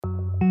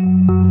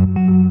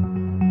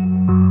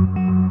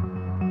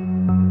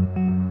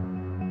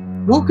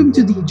Welcome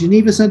to the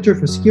Geneva Centre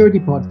for Security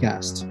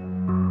podcast.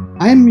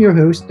 I am your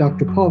host,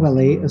 Dr. Paul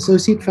Vallet,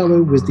 Associate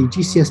Fellow with the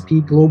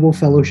GCSP Global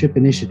Fellowship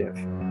Initiative.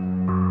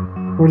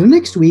 For the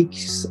next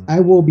weeks, I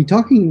will be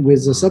talking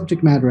with the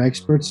subject matter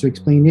experts to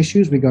explain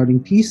issues regarding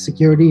peace,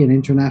 security, and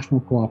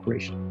international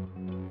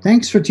cooperation.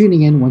 Thanks for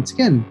tuning in once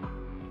again.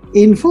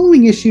 In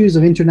following issues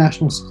of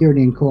international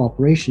security and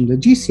cooperation, the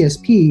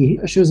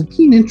GCSP shows a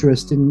keen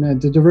interest in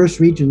the diverse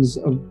regions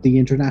of the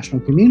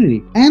international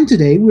community. And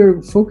today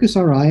we'll focus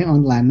our eye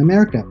on Latin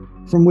America,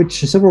 from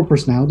which several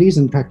personalities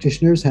and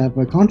practitioners have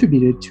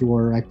contributed to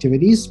our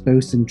activities,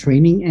 both in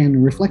training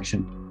and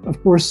reflection.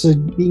 Of course,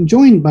 being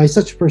joined by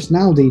such a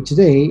personality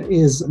today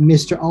is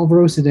Mr.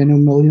 Alvaro Cedeno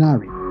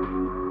Molinari,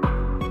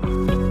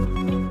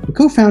 the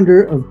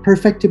co-founder of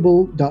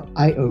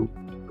Perfectible.io,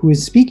 who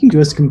is speaking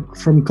to us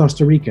from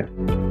Costa Rica.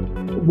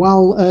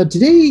 While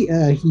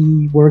today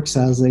he works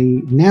as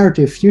a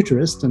narrative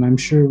futurist, and I'm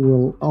sure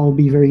we'll all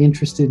be very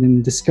interested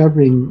in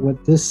discovering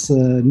what this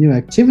new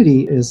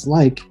activity is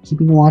like,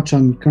 keeping watch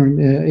on current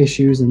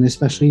issues, and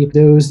especially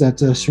those that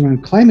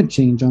surround climate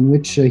change, on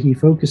which he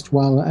focused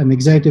while an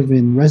executive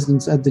in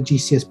residence at the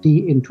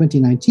GCSP in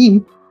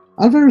 2019.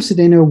 Alvaro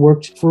Cedeno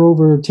worked for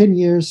over 10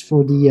 years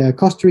for the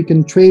Costa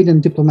Rican Trade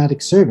and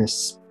Diplomatic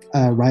Service,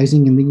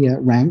 rising in the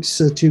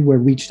ranks to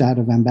reach that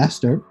of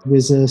Ambassador,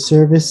 with a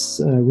service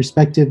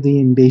respectively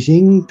in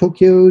Beijing,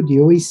 Tokyo, the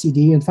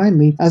OECD, and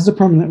finally as the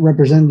permanent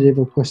representative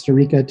of Costa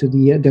Rica to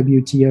the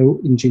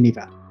WTO in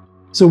Geneva.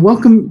 So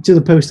welcome to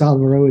the post,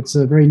 Alvaro. It's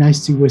very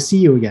nice to see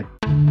you again.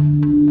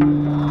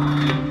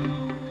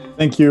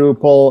 Thank you,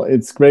 Paul.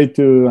 It's great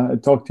to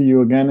talk to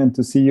you again and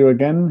to see you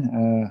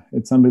again.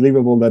 It's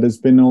unbelievable that it's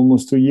been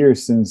almost 2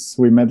 years since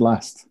we met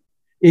last.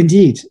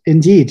 Indeed.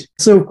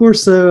 So, of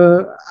course,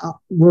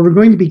 we're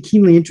going to be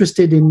keenly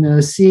interested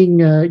in seeing,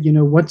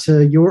 what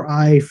your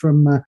eye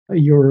from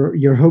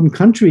your home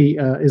country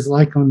is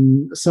like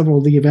on several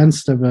of the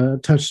events that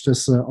have touched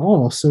us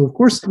all. So, of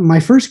course, my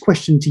first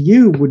question to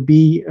you would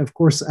be, of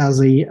course,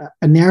 as a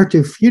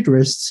narrative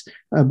futurist,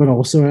 but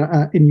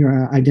also in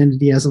your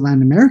identity as a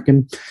Latin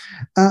American,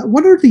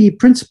 what are the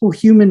principal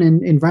human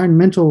and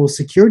environmental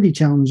security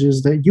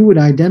challenges that you would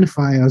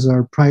identify as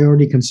our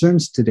priority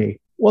concerns today?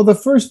 Well, the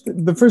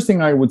first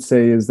thing I would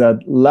say is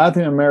that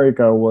Latin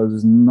America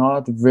was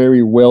not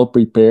very well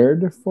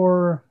prepared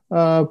for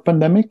a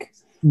pandemic.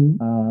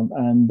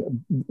 And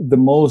the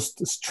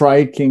most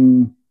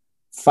striking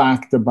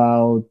fact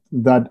about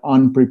that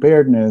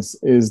unpreparedness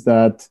is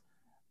that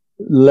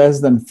less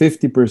than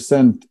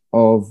 50%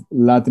 of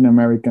Latin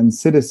American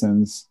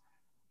citizens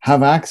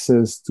have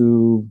access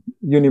to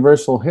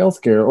universal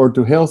healthcare or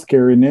to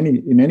healthcare in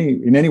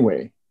any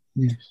way.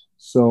 Yes.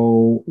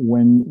 So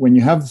when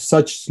you have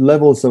such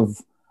levels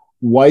of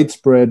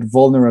widespread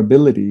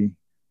vulnerability,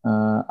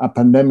 a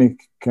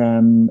pandemic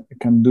can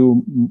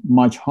do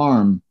much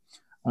harm,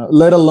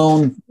 let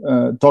alone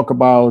talk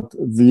about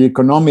the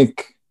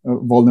economic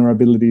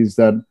vulnerabilities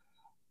that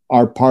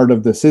are part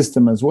of the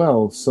system as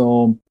well.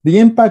 So the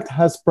impact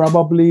of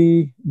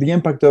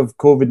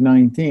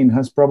COVID-19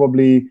 has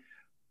probably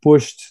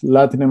pushed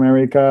Latin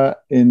America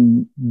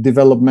in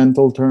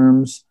developmental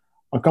terms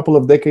a couple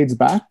of decades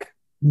back.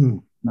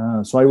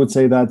 So I would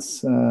say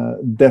that's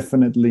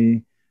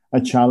definitely a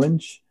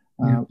challenge.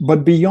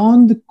 But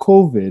beyond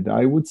COVID,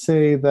 I would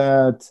say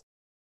that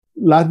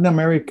Latin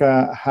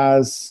America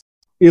has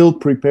ill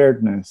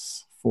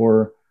preparedness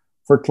for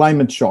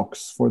climate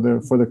shocks, for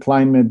the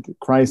climate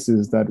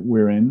crisis that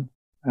we're in.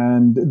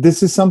 And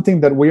this is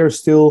something that we are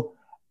still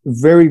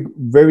very,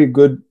 very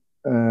good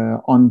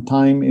on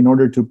time in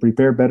order to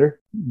prepare better,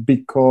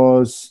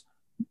 because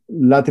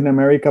Latin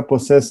America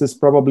possesses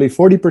probably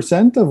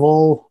 40% of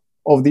all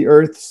of the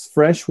Earth's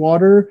fresh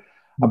water,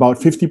 about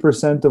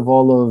 50% of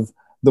all of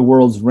the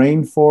world's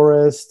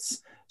rainforests,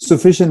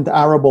 sufficient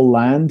arable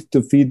land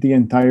to feed the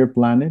entire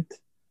planet.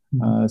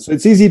 So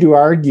it's easy to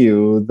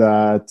argue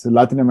that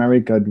Latin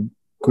America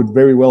could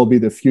very well be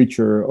the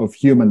future of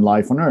human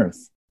life on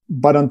Earth.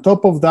 But on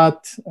top of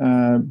that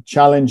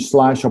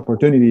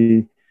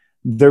challenge/opportunity,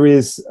 there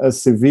is a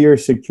severe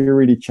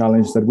security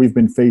challenge that we've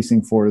been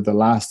facing for the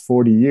last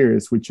 40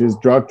 years, which is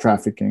drug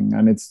trafficking,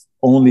 and it's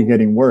only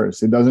getting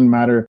worse. It doesn't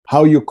matter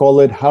how you call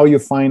it, how you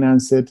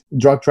finance it.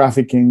 Drug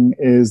trafficking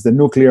is the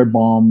nuclear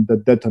bomb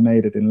that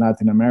detonated in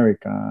Latin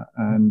America.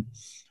 And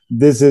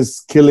this is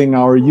killing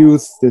our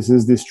youth. This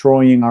is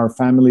destroying our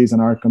families and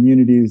our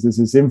communities. This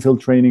is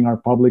infiltrating our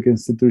public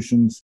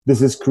institutions.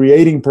 This is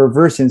creating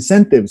perverse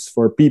incentives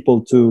for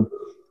people to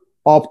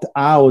opt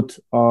out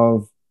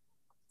of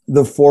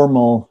the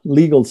formal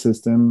legal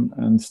system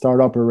and start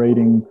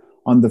operating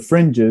on the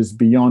fringes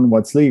beyond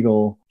what's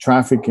legal,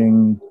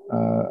 trafficking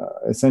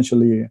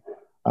essentially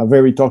a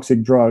very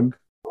toxic drug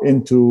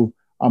into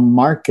a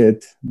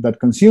market that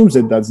consumes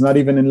it that's not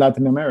even in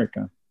Latin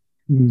America.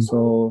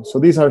 So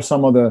these are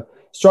some of the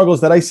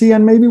struggles that I see.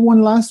 And maybe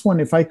one last one,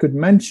 if I could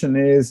mention,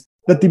 is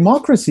that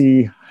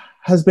democracy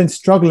has been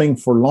struggling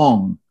for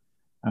long.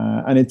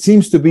 And it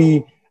seems to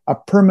be a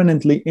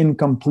permanently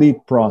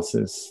incomplete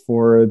process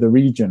for the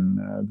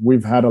region.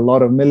 We've had a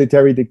lot of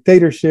military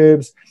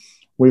dictatorships.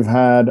 We've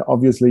had,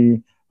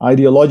 obviously,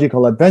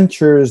 ideological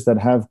adventures that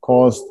have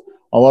caused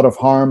a lot of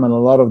harm and a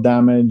lot of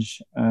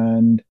damage.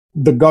 And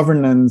the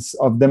governance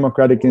of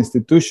democratic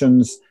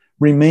institutions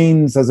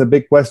remains as a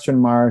big question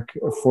mark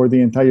for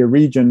the entire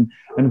region.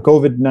 And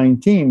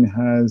COVID-19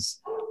 has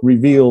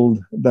revealed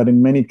that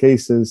in many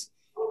cases,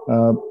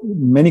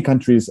 many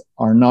countries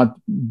are not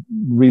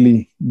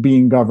really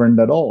being governed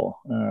at all.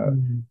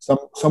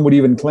 Some would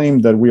even claim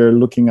that we are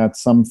looking at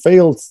some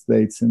failed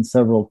states in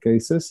several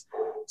cases.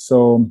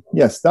 So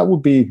yes, that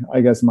would be, I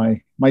guess,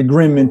 my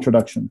grim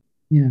introduction.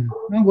 Yeah.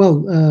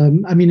 Well,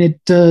 I mean,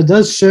 it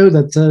does show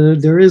that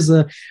there is,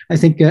 I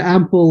think,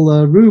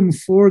 ample room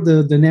for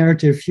the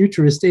narrative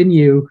futurist in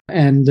you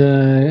and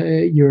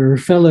your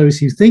fellows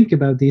who think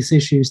about these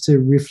issues to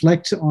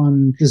reflect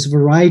on this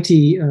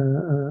variety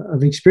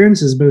of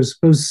experiences, both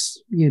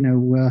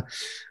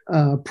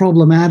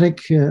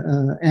problematic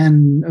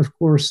and, of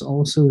course,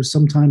 also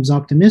sometimes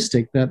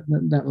optimistic that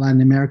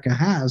Latin America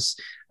has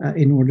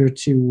in order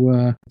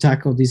to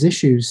tackle these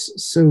issues.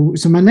 So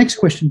my next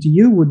question to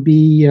you would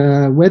be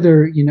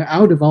whether,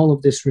 out of all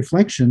of this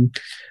reflection,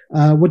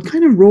 what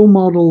kind of role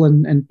model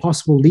and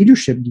possible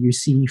leadership do you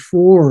see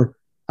for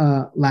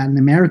Latin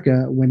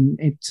America when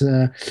it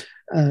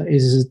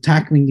is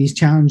tackling these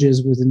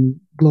challenges within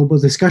global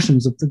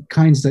discussions of the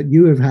kinds that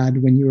you have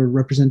had when you were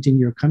representing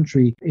your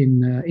country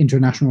in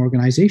international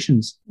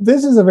organizations?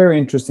 This is a very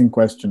interesting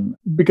question,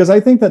 because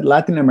I think that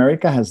Latin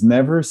America has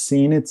never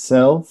seen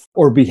itself,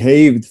 or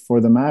behaved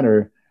for the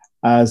matter,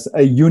 as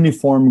a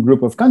uniform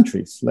group of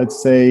countries.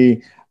 Let's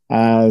say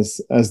as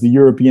the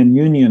European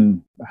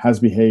Union has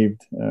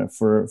behaved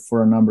for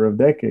a number of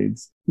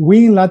decades.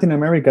 We in Latin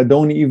America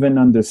don't even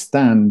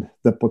understand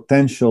the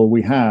potential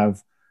we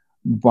have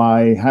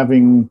by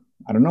having,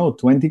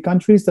 20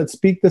 countries that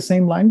speak the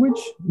same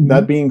language,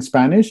 that being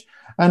Spanish,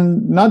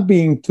 and not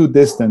being too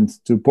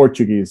distant to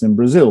Portuguese in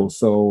Brazil.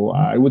 So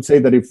I would say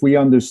that if we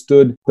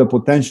understood the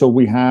potential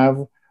we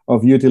have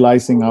of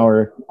utilizing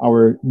our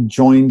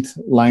joint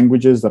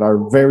languages that are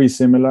very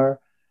similar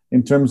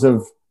in terms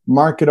of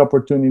market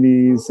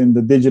opportunities in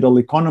the digital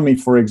economy,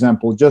 for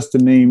example, just to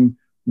name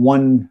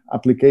one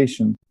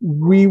application,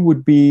 we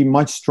would be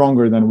much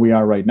stronger than we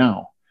are right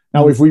now.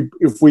 Now, if we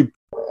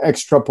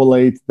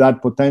extrapolate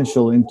that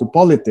potential into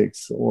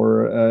politics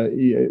or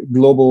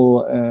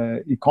global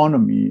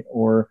economy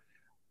or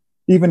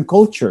even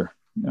culture,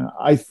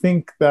 I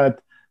think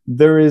that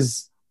there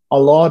is a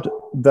lot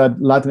that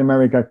Latin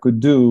America could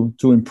do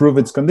to improve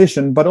its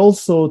condition, but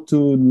also to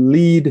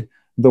lead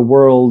the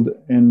world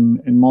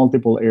in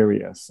multiple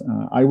areas.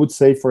 I would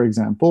say, for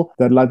example,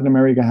 that Latin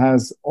America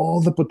has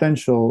all the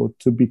potential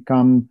to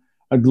become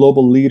a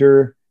global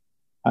leader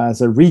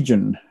as a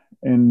region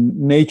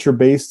in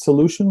nature-based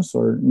solutions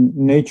or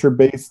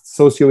nature-based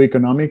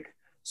socioeconomic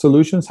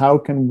solutions. How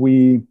can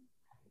we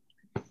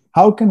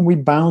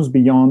bounce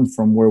beyond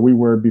from where we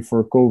were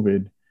before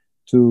COVID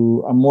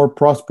to a more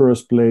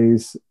prosperous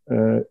place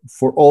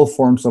for all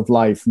forms of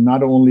life,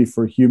 not only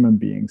for human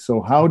beings?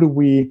 So how do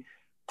we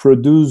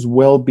produce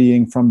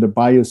well-being from the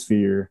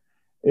biosphere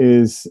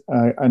is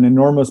an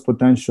enormous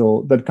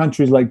potential that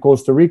countries like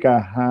Costa Rica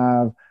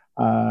have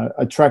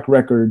a track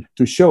record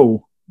to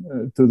show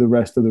to the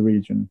rest of the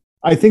region.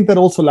 I think that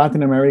also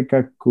Latin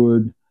America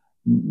could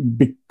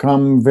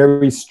become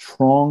very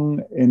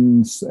strong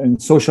in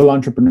social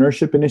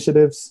entrepreneurship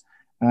initiatives.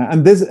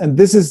 And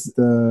this is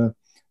the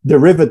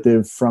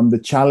derivative from the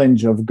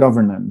challenge of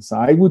governance.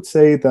 I would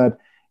say that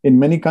in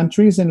many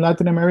countries in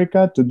Latin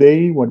America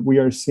today, what we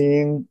are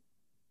seeing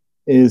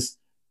is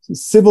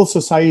civil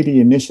society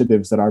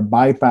initiatives that are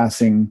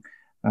bypassing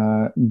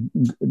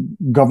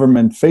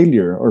government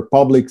failure or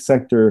public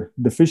sector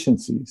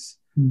deficiencies.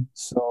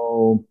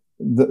 So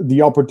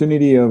the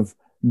opportunity of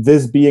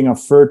this being a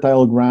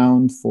fertile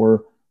ground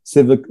for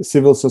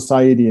civil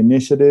society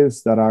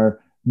initiatives that are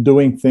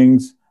doing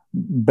things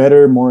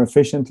better, more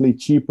efficiently,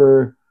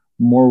 cheaper,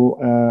 more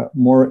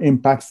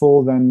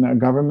impactful than a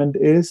government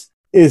is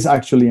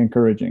actually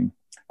encouraging.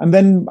 And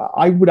then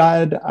I would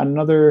add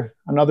another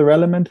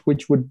element,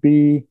 which would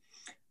be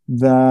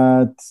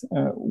that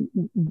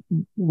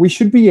we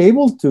should be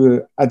able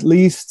to at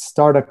least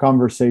start a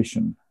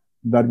conversation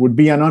that would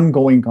be an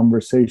ongoing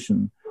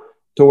conversation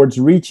towards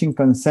reaching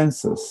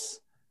consensus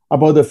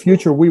about the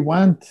future we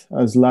want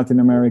as Latin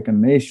American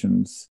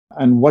nations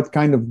and what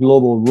kind of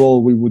global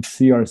role we would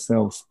see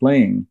ourselves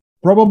playing.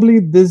 Probably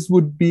this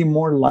would be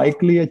more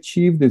likely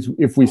achieved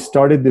if we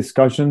started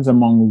discussions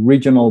among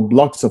regional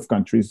blocks of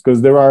countries,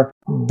 because there are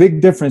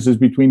big differences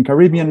between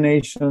Caribbean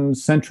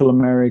nations, Central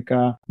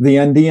America, the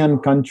Andean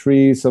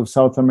countries of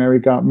South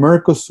America,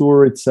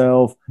 Mercosur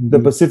itself, the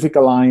Pacific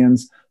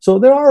Alliance. So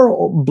there are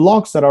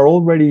blocks that are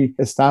already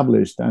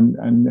established,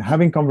 and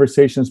having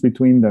conversations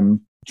between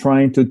them,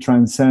 trying to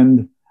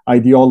transcend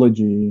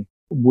ideology,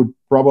 would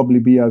probably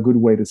be a good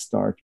way to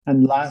start.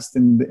 And last,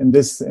 in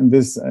this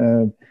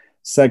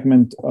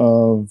segment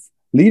of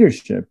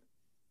leadership,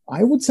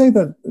 I would say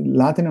that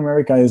Latin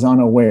America is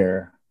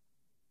unaware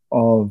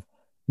of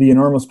the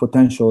enormous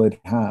potential it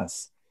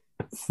has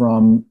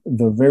from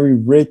the very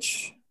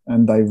rich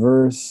and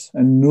diverse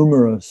and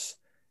numerous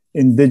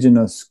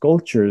indigenous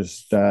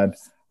cultures that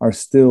are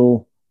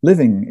still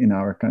living in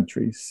our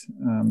countries.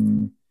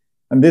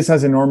 And this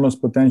has enormous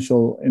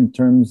potential in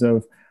terms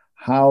of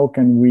how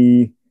can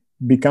we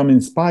become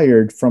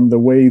inspired from the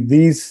way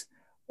these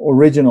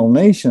original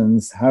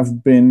nations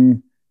have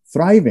been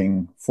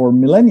thriving for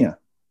millennia.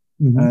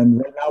 Mm-hmm. And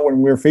right now, when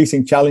we're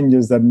facing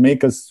challenges that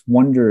make us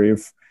wonder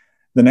if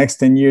the next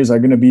 10 years are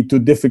going to be too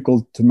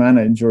difficult to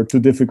manage or too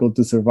difficult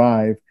to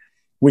survive,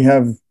 we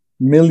have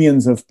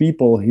millions of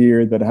people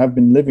here that have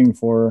been living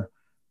for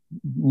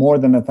more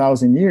than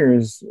 1,000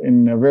 years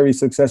in a very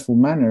successful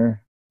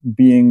manner,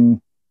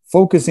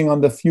 focusing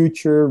on the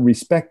future,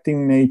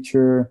 respecting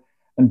nature,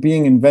 and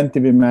being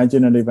inventive,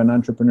 imaginative, and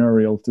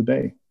entrepreneurial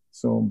today.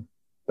 So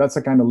that's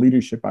the kind of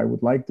leadership I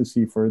would like to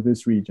see for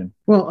this region.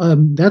 Well,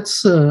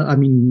 that's,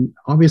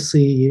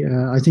 obviously,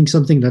 I think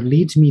something that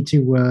leads me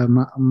to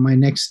my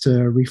next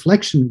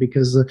reflection,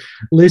 because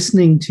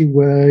listening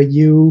to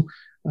you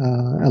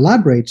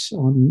elaborate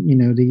on,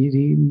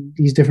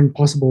 these different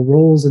possible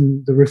roles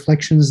and the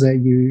reflections that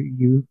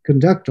you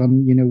conduct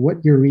on,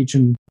 what your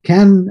region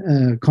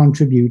can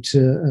contribute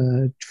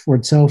for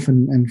itself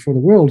and for the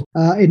world.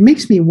 It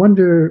makes me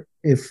wonder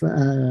if,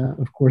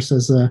 of course,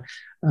 as a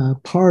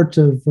part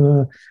of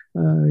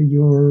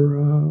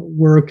your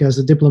work as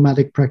a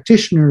diplomatic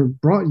practitioner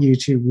brought you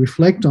to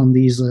reflect on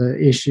these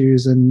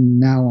issues,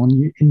 and now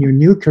in your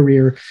new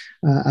career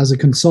as a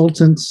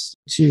consultant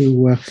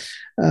to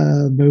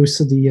both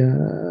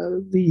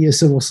the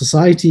civil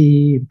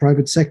society,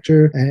 private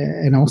sector,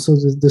 and also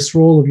this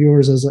role of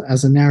yours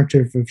as a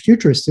narrative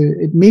futurist.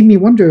 It made me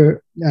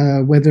wonder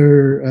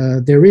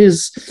whether there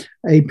is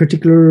a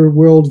particular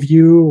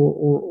worldview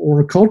or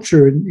a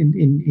culture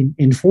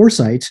in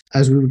foresight,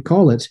 as we would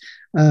call it,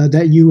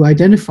 that you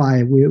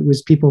identify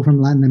with people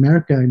from Latin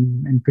America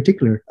in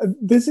particular.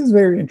 This is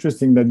very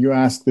interesting that you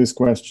ask this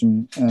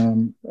question.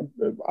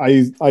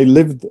 I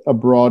lived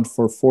abroad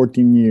for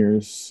 14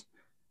 years.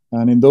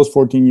 And in those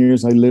 14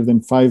 years, I lived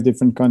in 5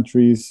 different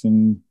countries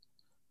in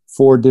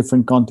 4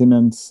 different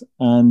continents.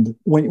 And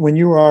when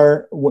you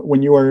are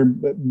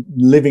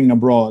living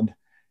abroad,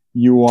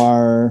 you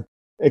are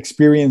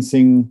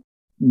experiencing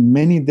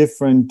many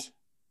different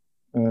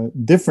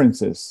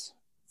differences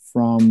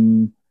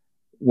from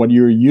what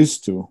you're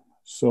used to.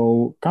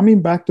 So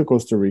coming back to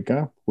Costa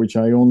Rica, which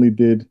I only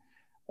did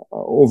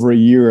over a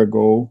year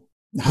ago,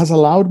 has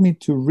allowed me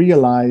to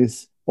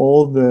realize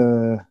all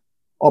the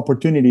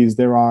opportunities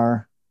there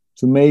are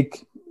to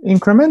make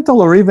incremental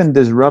or even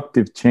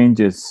disruptive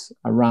changes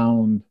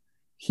around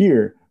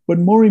here. But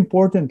more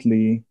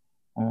importantly,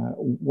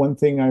 one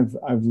thing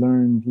I've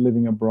learned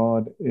living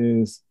abroad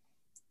is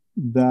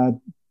that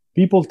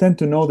people tend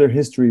to know their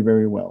history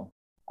very well.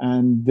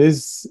 And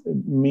this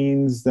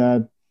means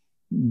that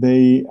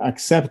they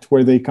accept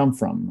where they come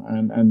from.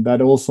 And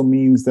that also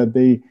means that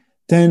they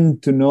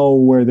tend to know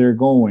where they're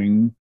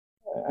going.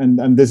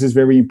 And this is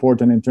very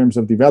important in terms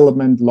of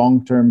development,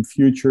 long-term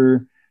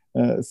future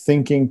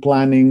thinking,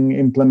 planning,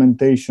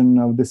 implementation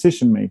of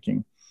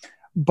decision-making.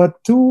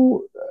 But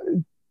two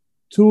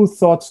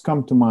thoughts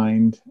come to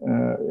mind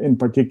in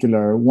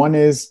particular. One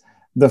is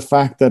the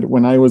fact that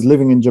when I was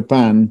living in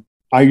Japan,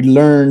 I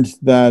learned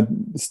that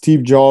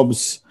Steve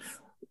Jobs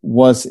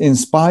was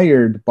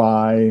inspired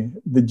by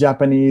the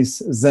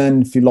Japanese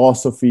Zen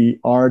philosophy,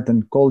 art,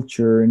 and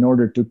culture in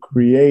order to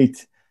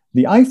create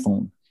the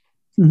iPhone.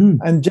 Mm-hmm.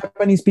 And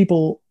Japanese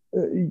people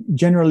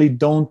generally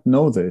don't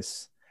know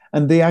this.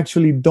 And they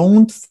actually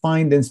don't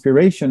find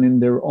inspiration in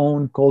their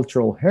own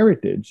cultural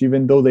heritage,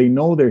 even though they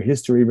know their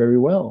history very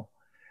well.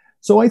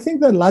 So I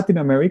think that Latin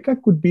America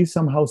could be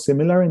somehow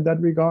similar in that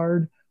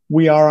regard.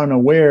 We are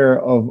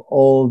unaware of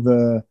all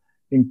the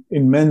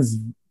immense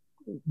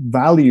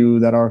value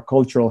that our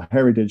cultural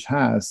heritage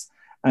has,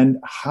 and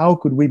how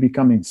could we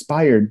become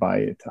inspired by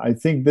it? I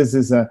think this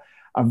is a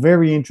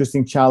very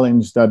interesting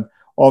challenge that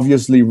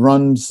obviously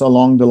runs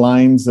along the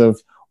lines of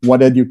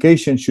what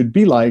education should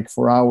be like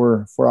for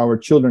our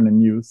children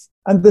and youth.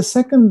 And the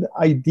second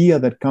idea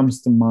that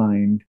comes to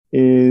mind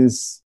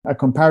is a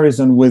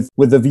comparison with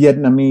the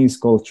Vietnamese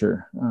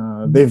culture.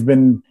 They've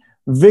been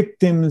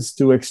victims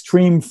to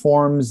extreme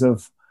forms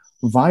of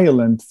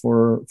violence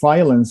for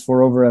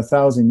over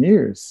 1,000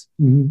 years.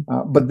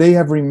 Mm-hmm. But they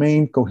have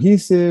remained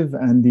cohesive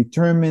and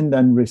determined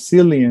and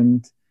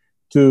resilient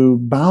to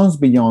bounce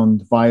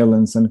beyond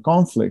violence and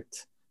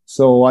conflict.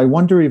 So I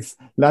wonder if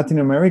Latin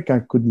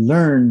America could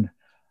learn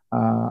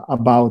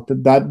about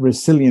that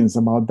resilience,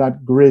 about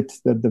that grit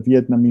that the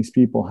Vietnamese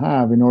people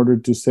have, in order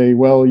to say,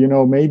 well,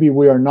 maybe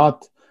we are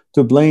not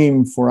to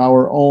blame for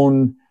our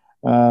own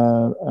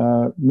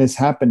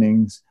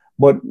mishappenings,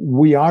 but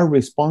we are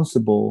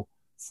responsible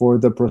for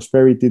the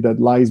prosperity that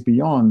lies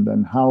beyond,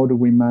 and how do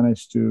we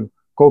manage to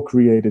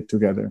co-create it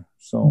together?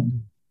 So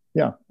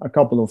yeah, a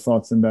couple of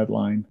thoughts in that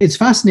line. It's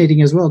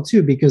fascinating as well,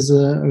 too, because,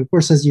 of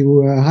course, as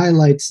you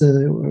highlight,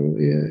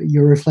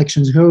 your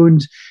reflections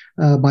honed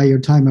by your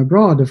time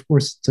abroad. Of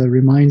course, it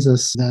reminds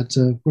us that,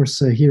 of course,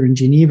 here in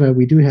Geneva,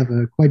 we do have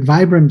a quite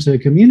vibrant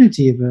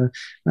community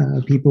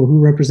of people who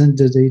represent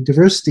the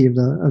diversity of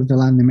the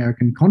Latin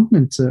American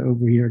continent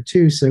over here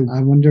too. So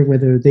I wonder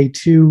whether they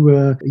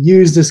too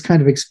use this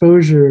kind of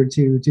exposure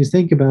to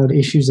think about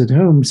issues at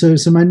home. So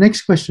my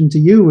next question to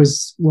you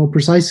was, well,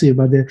 precisely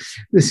about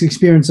this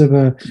experience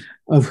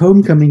of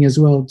homecoming as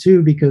well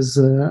too, because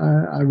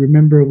I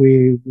remember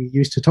we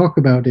used to talk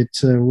about it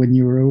when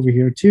you were over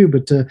here too.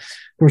 But of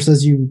course,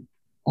 as you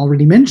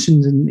already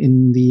mentioned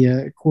in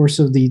the course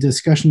of the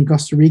discussion,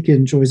 Costa Rica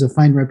enjoys a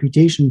fine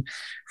reputation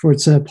for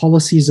its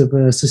policies of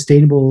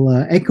sustainable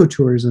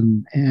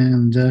ecotourism.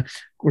 And of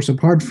course,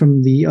 apart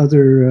from the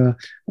other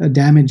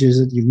damages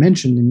that you've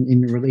mentioned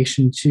in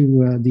relation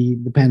to the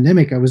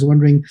pandemic, I was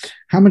wondering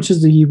how much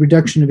has the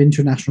reduction of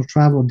international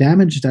travel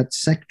damaged that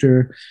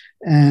sector,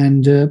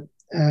 and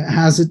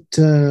has it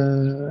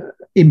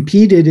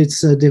impeded its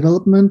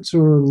development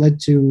or led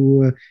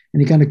to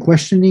any kind of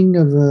questioning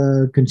of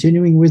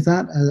continuing with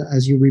that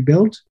as you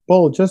rebuild?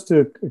 Paul, just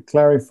to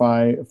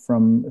clarify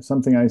from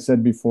something I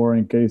said before,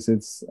 in case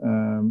it's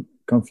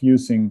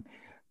confusing,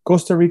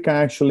 Costa Rica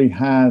actually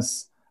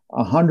has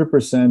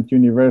 100%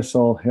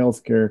 universal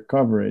healthcare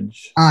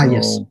coverage.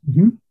 Yes.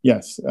 Mm-hmm.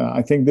 Yes,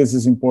 I think this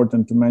is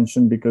important to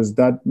mention because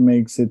that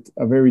makes it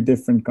a very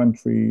different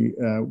country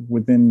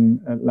within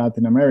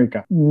Latin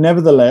America.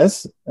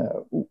 Nevertheless,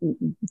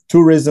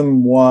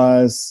 tourism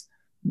was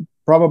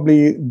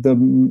probably the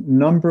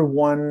number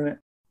one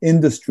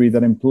industry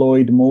that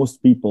employed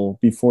most people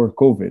before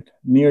COVID.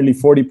 Nearly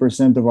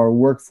 40% of our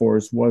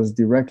workforce was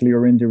directly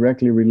or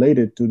indirectly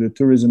related to the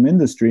tourism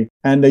industry.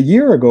 And a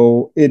year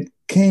ago, it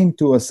came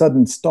to a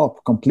sudden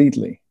stop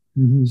completely.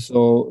 Mm-hmm.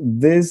 So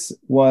this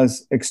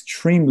was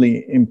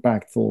extremely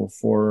impactful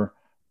for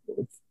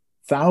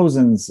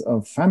thousands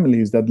of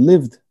families that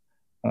lived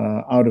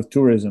out of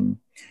tourism.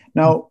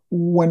 Now,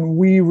 when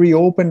we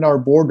reopened our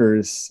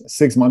borders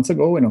 6 months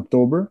ago in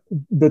October,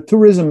 the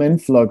tourism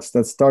influx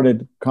that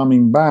started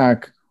coming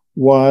back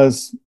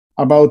was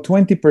about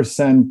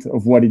 20%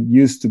 of what it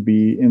used to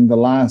be in the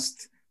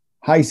last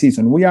high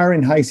season. We are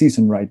in high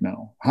season right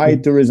now, high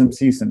tourism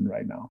season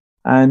right now.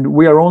 And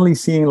we are only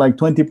seeing like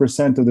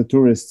 20% of the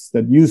tourists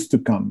that used to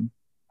come.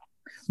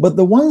 But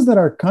the ones that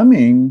are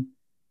coming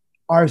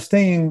are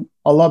staying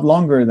a lot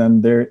longer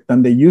than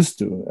they used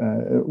to.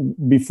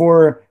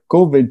 Before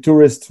COVID,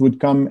 tourists would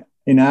come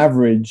in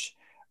average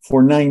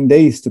for 9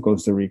 days to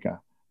Costa Rica.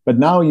 But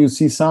now you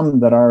see some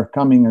that are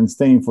coming and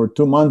staying for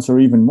 2 months or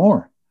even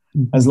more,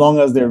 as long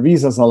as their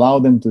visas allow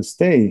them to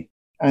stay.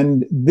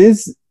 And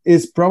this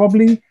is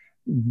probably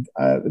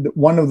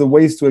one of the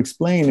ways to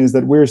explain is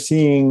that we're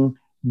seeing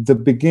the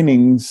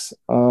beginnings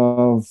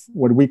of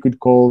what we could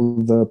call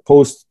the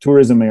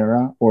post-tourism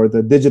era or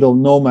the digital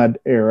nomad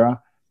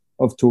era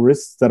of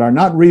tourists that are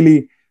not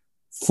really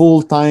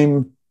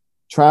full-time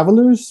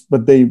travelers,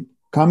 but they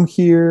come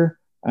here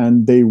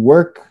and they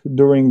work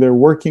during their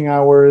working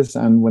hours.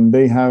 And when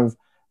they have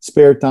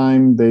spare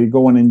time, they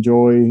go and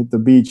enjoy the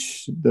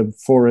beach, the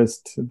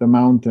forest, the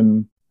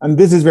mountain. And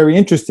this is very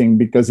interesting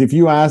because if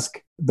you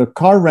ask the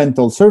car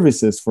rental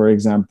services, for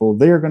example,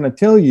 they are going to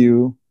tell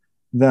you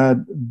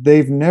that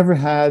they've never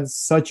had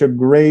such a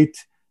great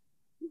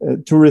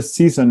tourist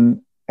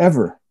season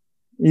ever,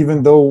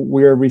 even though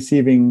we are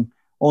receiving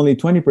only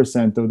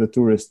 20% of the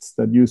tourists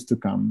that used to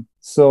come.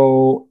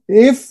 So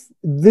if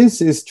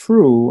this is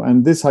true,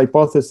 and this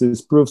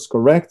hypothesis proves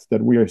correct,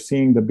 that we are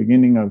seeing the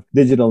beginning of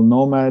digital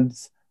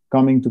nomads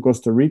coming to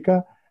Costa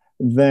Rica,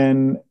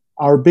 then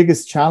our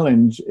biggest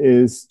challenge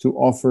is to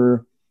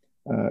offer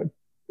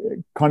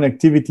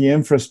connectivity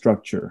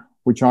infrastructure,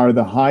 which are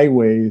the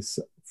highways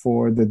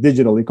for the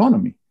digital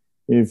economy.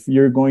 If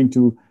you're going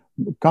to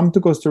come to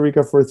Costa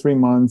Rica for 3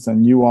 months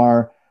and you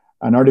are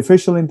an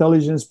artificial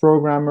intelligence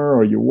programmer,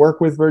 or you work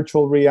with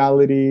virtual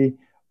reality,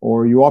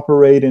 or you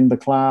operate in the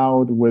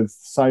cloud with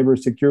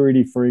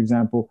cybersecurity, for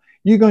example,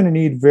 you're going to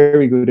need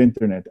very good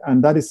internet.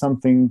 And that is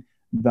something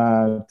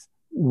that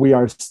we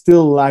are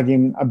still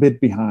lagging a bit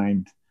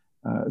behind.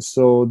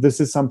 So this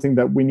is something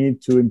that we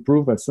need to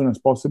improve as soon as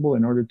possible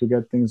in order to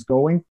get things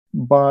going.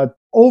 But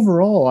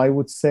overall, I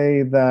would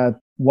say that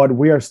what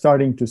we are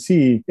starting to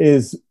see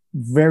is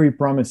very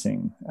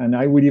promising. And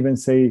I would even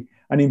say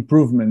an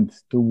improvement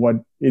to what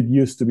it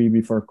used to be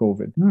before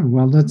COVID. Oh,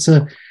 well, that's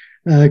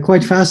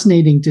quite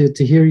fascinating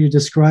to hear you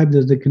describe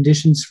the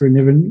conditions for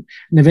an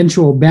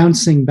eventual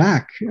bouncing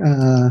back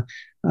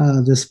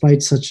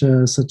despite such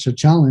a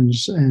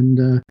challenge.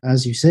 And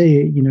as you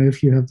say,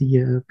 if you have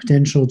the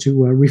potential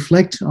to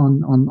reflect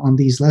on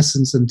these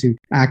lessons and to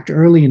act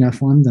early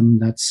enough on them,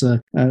 that's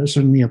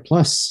certainly a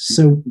plus.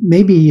 So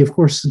maybe, of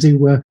course,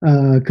 to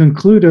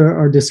conclude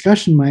our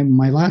discussion,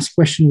 my last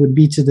question would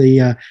be to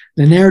the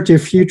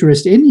narrative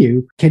futurist in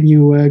you. Can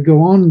you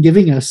go on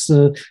giving us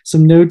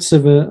some notes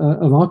of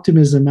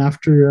optimism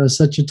after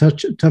such a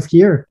tough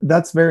year?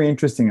 That's very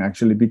interesting,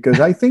 actually, because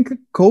I think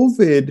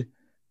COVID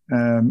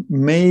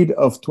made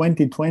of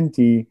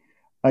 2020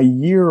 a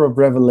year of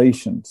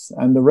revelations.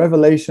 And the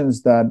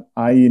revelations that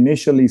I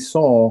initially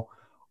saw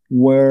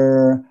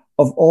where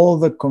of all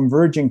the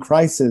converging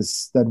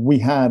crises that we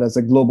had as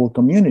a global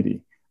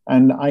community,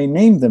 and I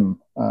named them,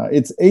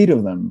 it's 8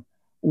 of them.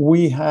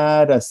 We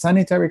had a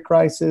sanitary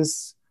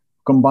crisis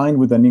combined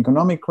with an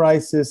economic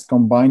crisis,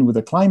 combined with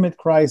a climate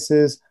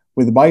crisis,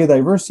 with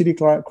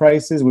biodiversity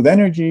crisis, with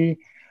energy,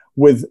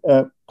 with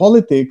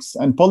politics.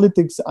 And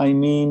politics, I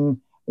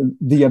mean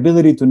the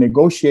ability to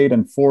negotiate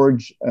and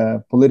forge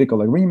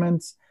political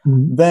agreements.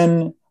 Mm-hmm.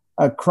 Then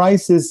a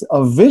crisis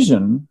of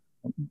vision.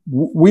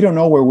 We don't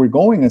know where we're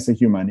going as a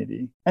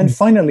humanity. And mm-hmm.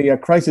 finally, a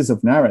crisis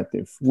of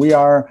narrative. We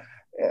are,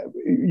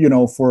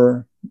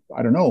 for,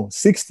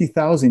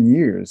 60,000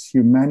 years,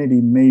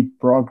 humanity made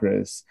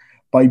progress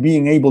by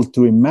being able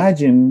to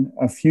imagine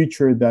a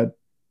future that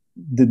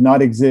did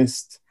not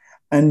exist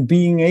and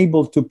being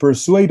able to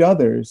persuade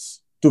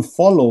others to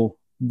follow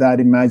that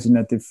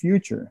imaginative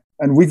future.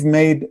 And we've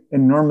made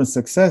enormous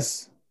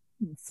success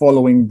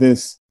following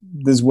this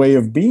way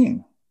of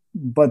being.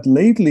 But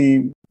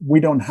lately, we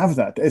don't have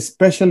that,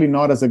 especially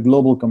not as a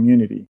global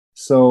community.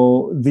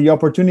 So the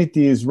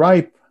opportunity is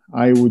ripe,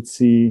 I would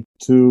see,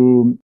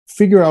 to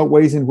figure out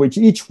ways in which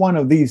each one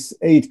of these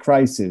 8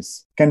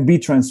 crises can be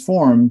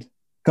transformed,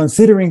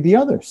 considering the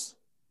others.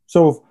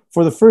 So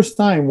for the first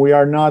time, we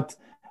are not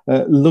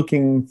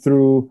looking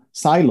through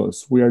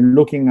silos. We are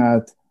looking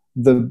at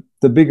the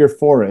bigger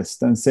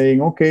forest and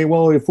saying, okay,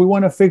 well, if we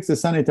want to fix the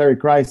sanitary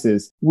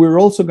crisis, we're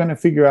also going to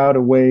figure out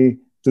a way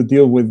to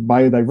deal with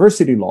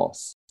biodiversity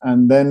loss.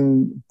 And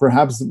then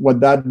perhaps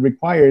what that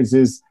requires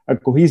is a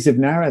cohesive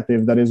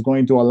narrative that is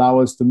going to allow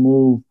us to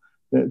move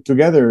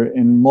together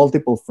in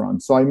multiple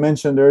fronts. So I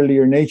mentioned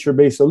earlier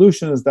nature-based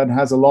solutions. That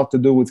has a lot to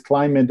do with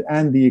climate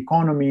and the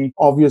economy.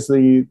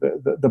 Obviously,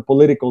 the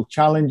political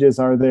challenges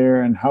are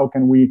there, and how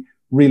can we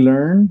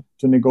relearn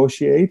to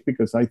negotiate?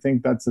 Because I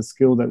think that's a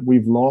skill that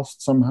we've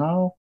lost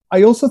somehow.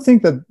 I also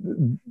think that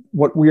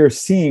what we are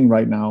seeing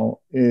right now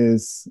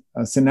is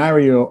a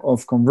scenario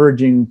of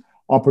converging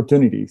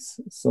opportunities.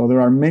 So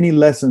there are many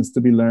lessons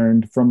to be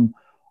learned from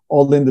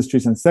all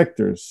industries and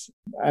sectors.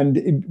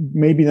 And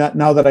maybe not,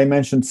 now that I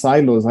mentioned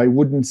silos, I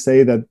wouldn't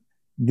say that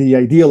the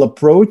ideal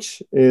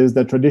approach is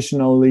the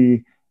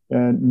traditionally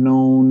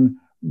known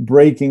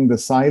breaking the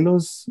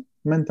silos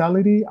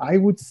mentality. I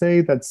would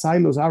say that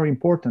silos are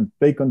important.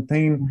 They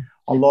contain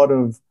a lot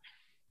of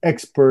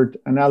expert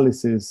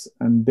analysis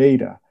and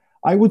data.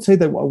 I would say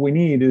that what we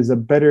need is a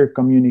better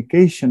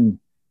communication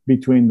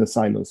between the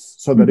silos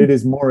so that it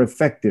is more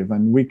effective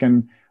and we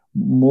can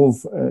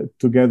move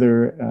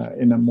together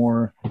in a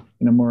more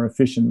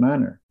efficient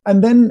manner.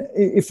 And then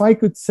if I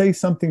could say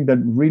something that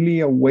really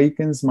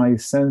awakens my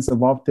sense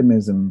of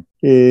optimism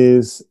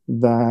is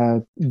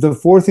that the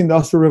fourth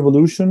industrial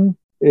revolution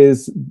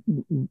is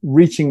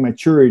reaching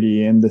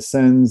maturity in the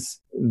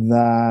sense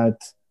that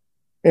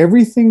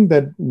everything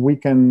that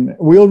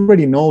we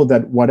already know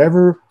that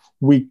whatever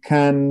we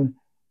can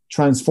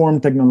transform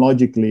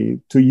technologically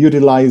to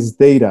utilize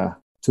data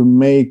to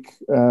make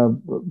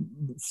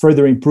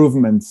further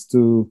improvements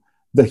to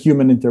the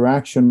human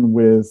interaction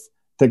with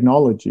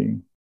technology.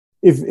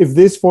 If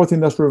this fourth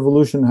industrial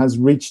revolution has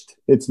reached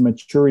its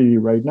maturity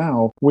right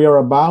now, we are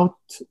about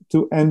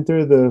to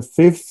enter the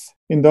fifth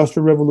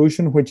industrial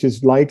revolution, which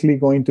is likely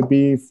going to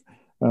be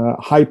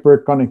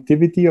hyper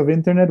connectivity of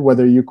internet,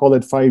 whether you call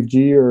it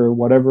 5G or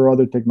whatever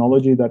other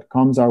technology that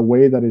comes our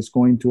way that is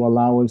going to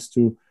allow us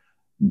to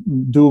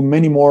do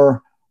many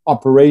more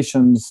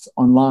operations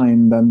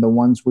online than the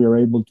ones we are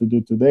able to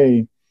do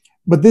today.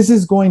 But this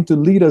is going to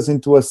lead us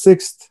into a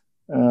sixth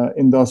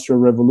industrial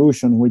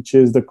revolution, which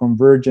is the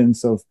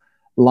convergence of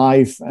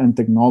life and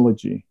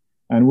technology.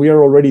 And we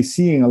are already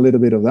seeing a little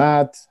bit of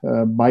that.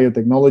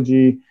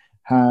 Biotechnology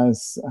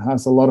has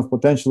a lot of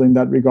potential in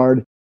that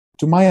regard.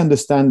 To my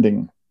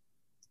understanding,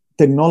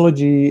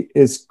 technology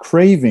is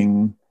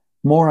craving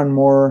more and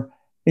more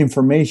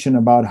information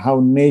about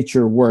how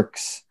nature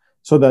works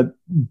so that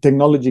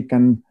technology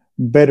can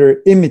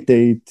better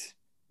imitate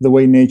the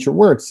way nature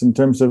works in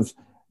terms of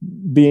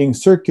being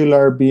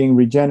circular, being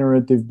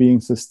regenerative, being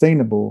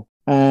sustainable.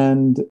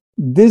 And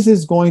this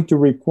is going to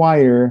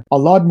require a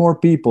lot more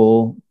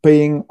people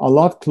paying a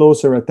lot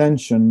closer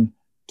attention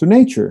to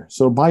nature.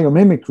 So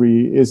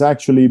biomimicry is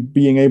actually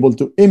being able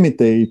to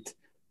imitate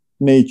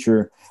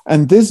nature.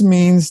 And this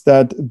means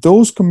that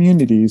those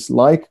communities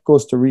like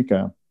Costa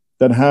Rica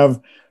that have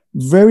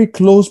very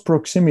close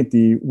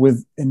proximity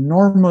with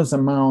enormous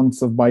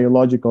amounts of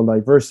biological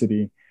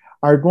diversity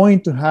are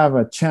going to have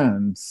a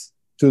chance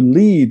to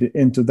lead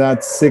into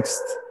that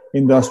sixth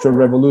industrial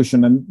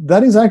revolution. And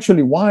that is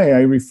actually why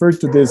I refer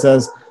to this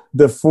as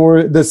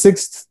the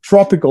sixth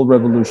tropical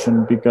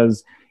revolution,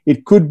 because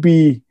it could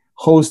be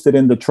hosted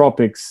in the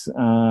tropics,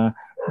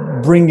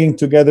 bringing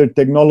together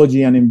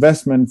technology and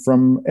investment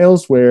from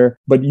elsewhere,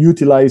 but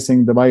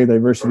utilizing the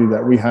biodiversity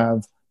that we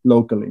have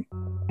locally.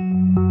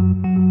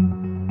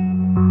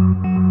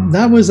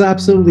 That was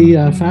absolutely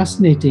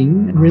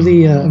fascinating.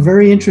 Really a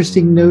very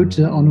interesting note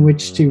on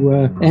which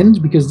to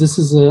end, because this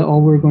is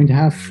all we're going to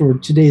have for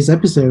today's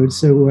episode.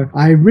 So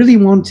I really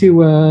want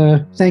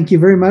to thank you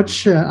very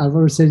much,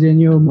 Alvaro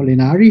Cedeno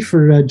Molinari,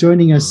 for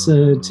joining us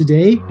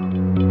today.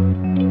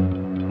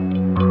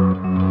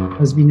 It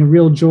has been a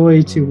real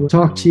joy to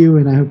talk to you,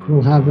 and I hope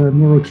we'll have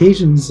more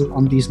occasions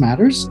on these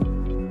matters.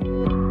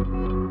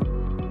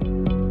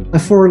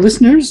 For our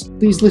listeners,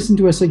 please listen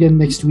to us again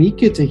next week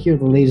to hear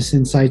the latest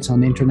insights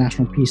on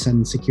international peace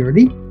and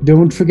security.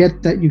 Don't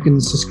forget that you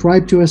can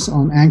subscribe to us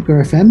on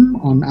Anchor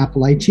FM, on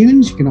Apple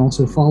iTunes. You can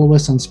also follow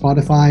us on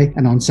Spotify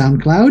and on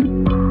SoundCloud.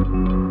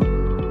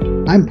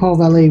 I'm Paul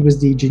Vallet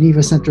with the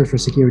Geneva Centre for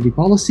Security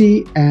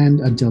Policy, and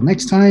until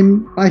next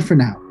time, bye for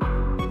now.